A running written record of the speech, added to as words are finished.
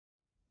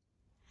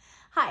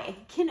Hi,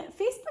 can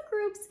Facebook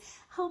groups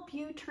help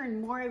you turn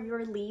more of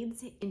your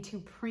leads into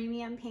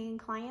premium paying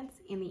clients?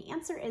 And the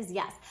answer is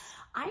yes.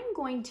 I'm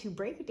going to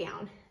break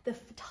down the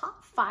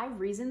top 5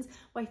 reasons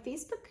why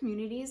Facebook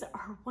communities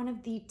are one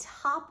of the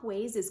top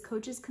ways as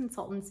coaches,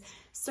 consultants,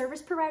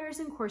 service providers,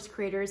 and course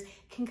creators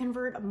can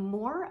convert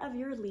more of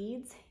your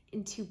leads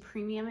into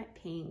premium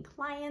paying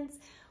clients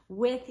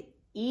with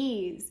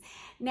ease.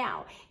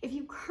 Now, if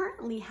you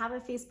currently have a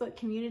Facebook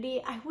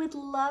community, I would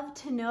love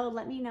to know.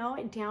 Let me know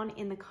down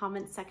in the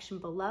comments section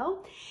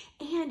below.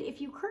 And if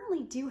you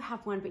currently do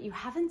have one, but you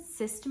haven't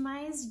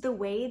systemized the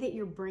way that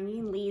you're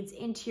bringing leads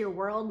into your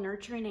world,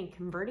 nurturing and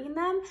converting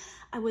them,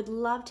 I would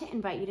love to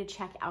invite you to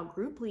check out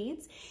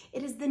Groupleads.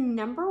 It is the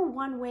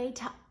 #1 way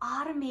to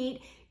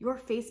automate your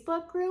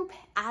Facebook group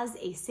as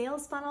a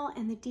sales funnel,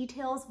 and the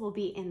details will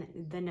be in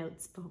the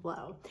notes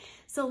below.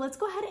 So let's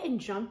go ahead and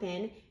jump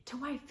in to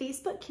why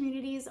Facebook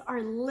communities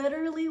are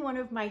literally one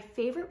of my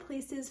favorite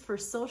places for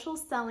social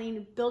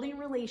selling, building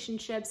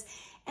relationships,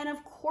 and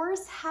of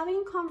course,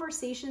 having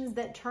conversations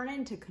that turn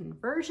into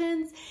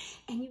conversions,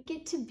 and you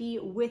get to be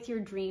with your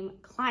dream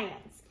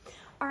clients.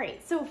 All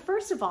right, so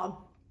first of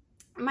all,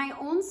 my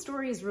own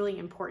story is really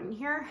important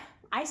here.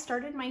 I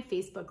started my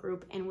Facebook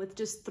group, and with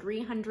just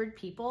 300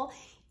 people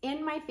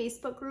in my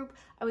Facebook group,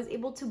 I was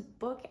able to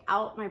book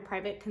out my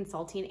private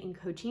consulting and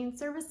coaching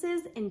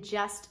services in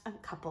just a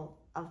couple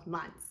of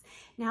months.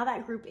 Now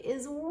that group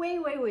is way,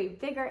 way, way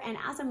bigger, and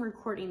as I'm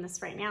recording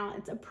this right now,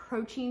 it's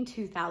approaching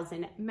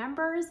 2,000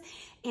 members,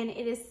 and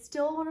it is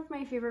still one of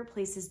my favorite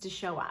places to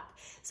show up.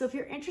 So if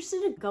you're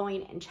interested in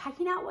going and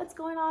checking out what's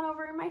going on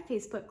over in my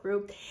Facebook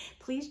group,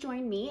 please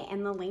join me,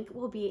 and the link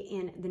will be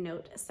in the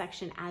note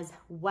section as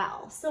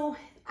well. So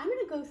I'm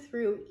gonna go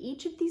through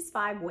each of these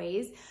 5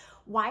 ways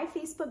why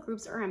Facebook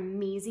groups are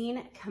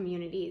amazing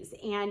communities.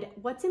 And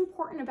what's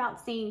important about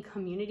saying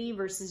community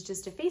versus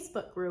just a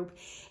Facebook group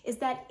is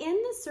that in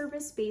the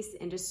service-based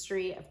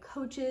industry of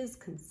coaches,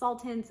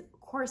 consultants,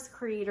 course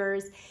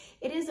creators,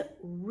 it is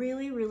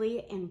really,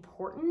 really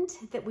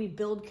important that we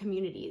build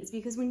communities,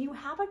 because when you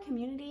have a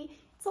community,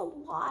 it's a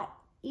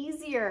lot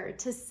easier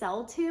to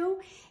sell to,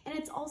 and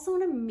it's also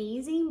an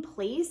amazing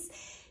place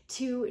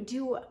to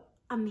do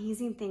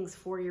amazing things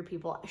for your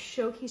people,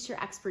 showcase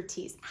your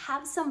expertise,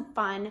 have some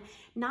fun,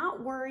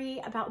 not worry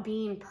about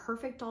being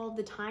perfect all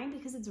the time,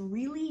 because it's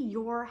really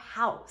your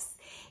house.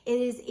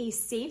 It is a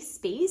safe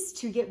space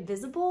to get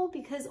visible,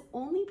 because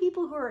only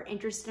people who are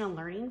interested in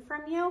learning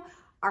from you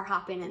are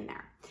hopping in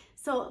there.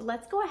 So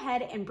let's go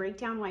ahead and break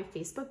down why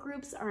Facebook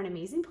groups are an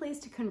amazing place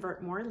to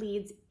convert more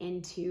leads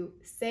into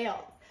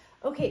sales.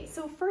 Okay,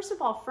 so first of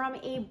all, from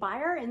a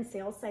buyer and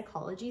sales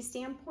psychology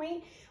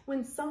standpoint,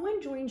 when someone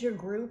joins your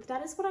group,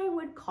 that is what I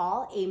would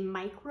call a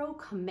micro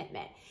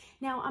commitment.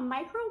 Now, a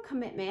micro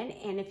commitment,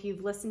 and if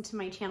you've listened to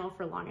my channel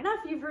for long enough,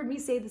 you've heard me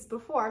say this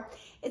before,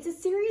 it's a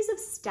series of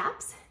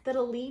steps that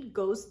a lead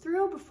goes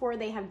through before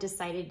they have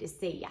decided to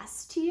say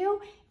yes to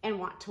you and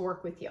want to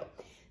work with you.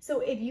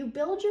 So if you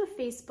build your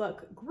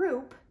Facebook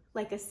group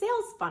like a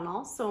sales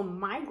funnel, so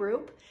my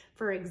group,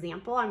 for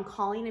example, I'm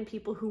calling in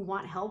people who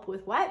want help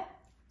with what?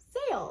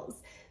 Sales.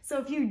 So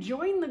if you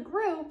join the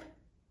group,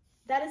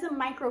 that is a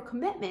micro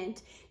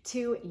commitment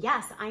to,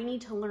 yes, I need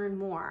to learn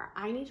more.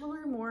 I need to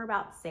learn more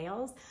about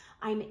sales.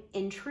 I'm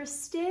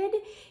interested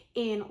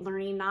in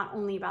learning not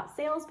only about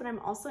sales, but I'm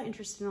also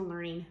interested in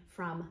learning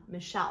from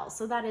Michelle.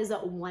 So that is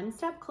 1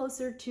 step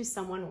closer to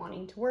someone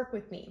wanting to work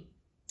with me.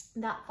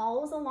 That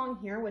follows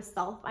along here with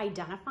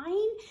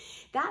self-identifying.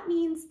 That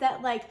means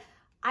that, like,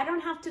 I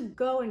don't have to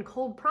go and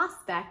cold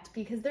prospect,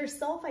 because they're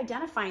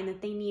self-identifying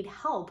that they need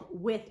help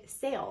with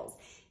sales.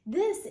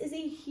 This is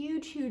a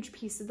huge, huge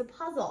piece of the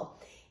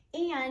puzzle.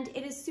 And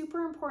it is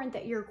super important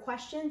that your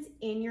questions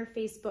in your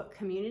Facebook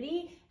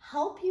community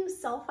help you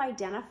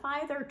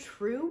self-identify their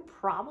true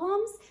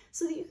problems,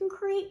 so that you can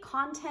create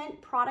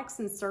content, products,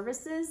 and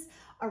services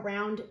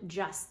around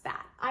just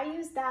that. I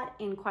use that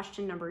in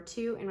question number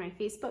 2 in my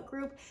Facebook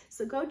group.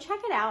 So go check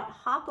it out,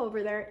 hop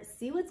over there,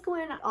 see what's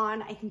going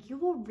on. I think you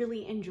will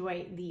really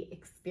enjoy the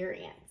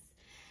experience.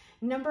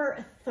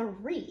 Number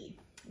 3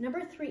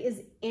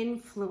 is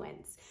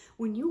influence.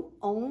 When you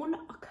own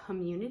a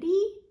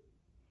community,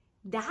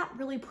 that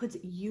really puts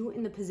you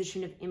in the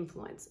position of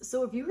influence.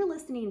 So if you were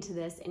listening to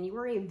this and you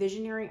are a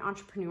visionary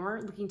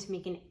entrepreneur looking to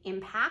make an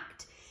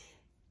impact,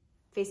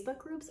 Facebook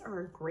groups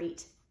are a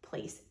great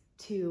place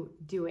to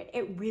do it.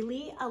 It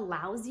really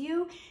allows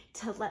you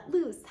to let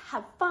loose,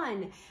 have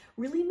fun,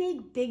 really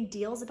make big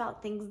deals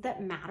about things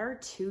that matter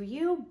to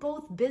you,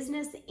 both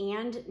business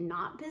and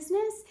not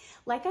business.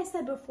 Like I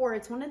said before,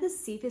 it's one of the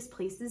safest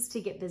places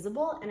to get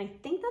visible, and I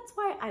think that's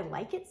why I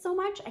like it so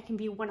much. I can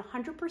be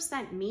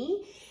 100%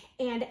 me,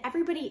 and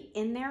everybody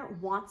in there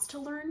wants to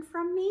learn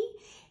from me,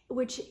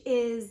 which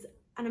is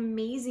an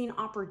amazing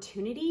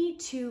opportunity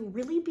to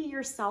really be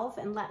yourself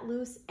and let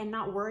loose and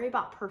not worry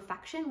about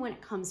perfection when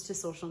it comes to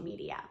social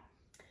media.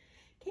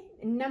 Okay,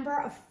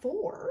 number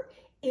 4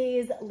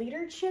 is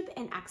leadership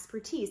and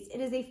expertise.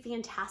 It is a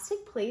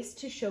fantastic place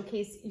to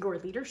showcase your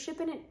leadership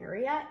in an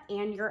area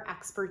and your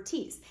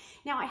expertise.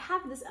 Now, I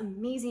have this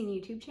amazing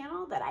YouTube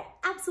channel that I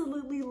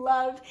absolutely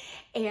love,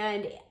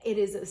 and it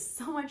is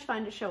so much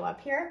fun to show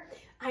up here.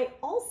 I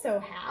also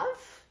have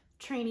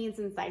trainings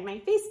inside my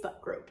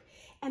Facebook group,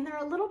 and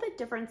they're a little bit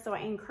different, so I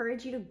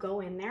encourage you to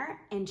go in there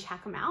and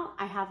check them out.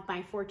 I have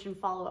my fortune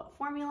follow-up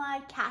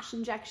formula, cash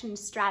injection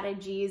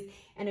strategies,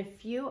 and a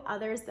few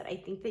others that I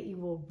think that you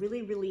will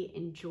really, really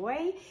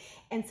enjoy.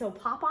 And so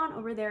pop on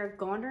over there,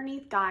 go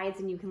underneath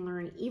guides, and you can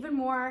learn even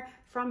more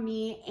from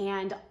me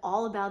and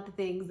all about the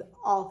things,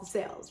 all the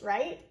sales,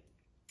 right?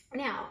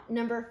 Now,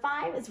 number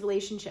 5 is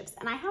relationships.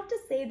 And I have to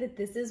say that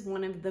this is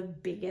one of the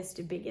biggest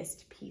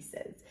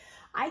pieces.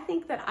 I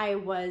think that I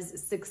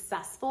was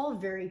successful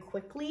very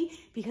quickly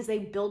because I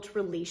built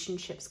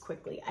relationships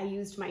quickly. I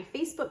used my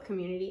Facebook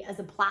community as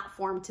a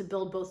platform to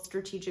build both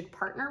strategic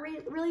partner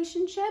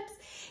relationships,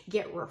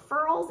 get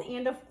referrals,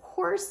 and of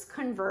course,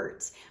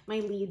 convert my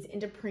leads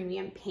into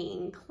premium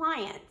paying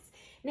clients.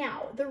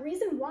 Now, the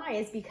reason why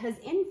is because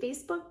in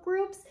Facebook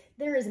groups,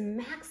 there is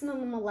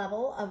maximum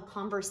level of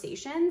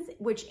conversations,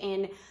 which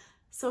in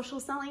social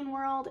selling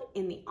world,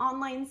 in the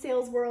online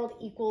sales world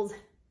equals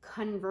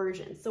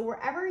conversion. So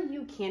wherever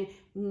you can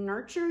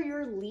nurture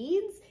your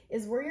leads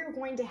is where you're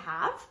going to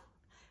have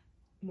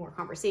more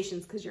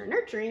conversations because you're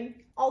nurturing,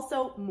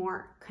 also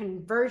more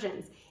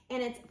conversions.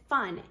 And it's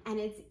fun and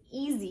it's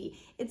easy.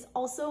 It's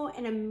also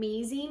an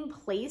amazing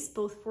place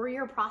both for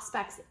your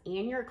prospects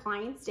and your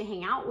clients to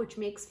hang out, which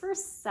makes for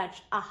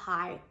such a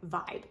high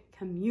vibe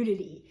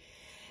community.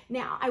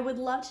 Now, I would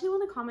love to know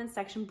in the comments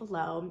section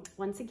below,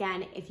 once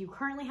again, if you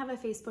currently have a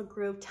Facebook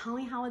group, tell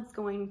me how it's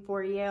going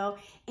for you.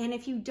 And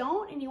if you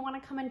don't and you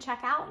want to come and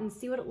check out and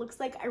see what it looks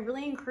like, I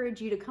really encourage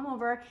you to come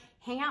over,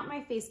 hang out in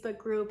my Facebook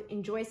group,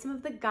 enjoy some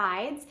of the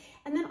guides,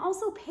 and then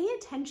also pay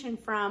attention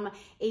from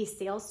a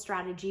sales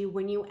strategy.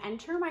 When you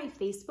enter my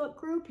Facebook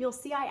group, you'll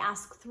see I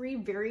ask 3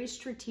 very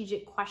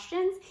strategic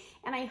questions,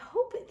 and I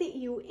hope that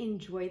you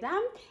enjoy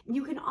them.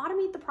 You can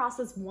automate the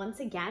process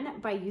once again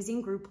by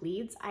using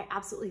Groupleads. I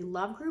absolutely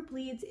love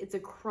Groupleads. It's a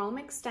Chrome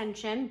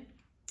extension,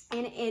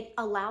 and it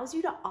allows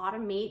you to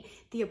automate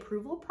the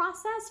approval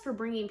process for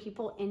bringing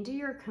people into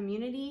your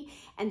community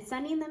and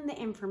sending them the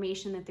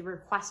information that they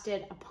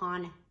requested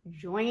upon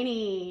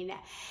joining.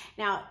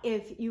 Now,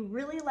 if you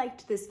really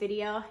liked this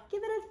video,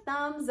 give it a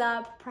thumbs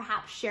up,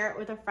 perhaps share it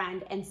with a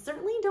friend, and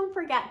certainly don't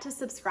forget to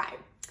subscribe.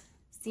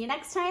 See you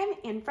next time,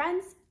 and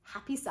friends,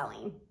 happy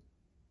selling.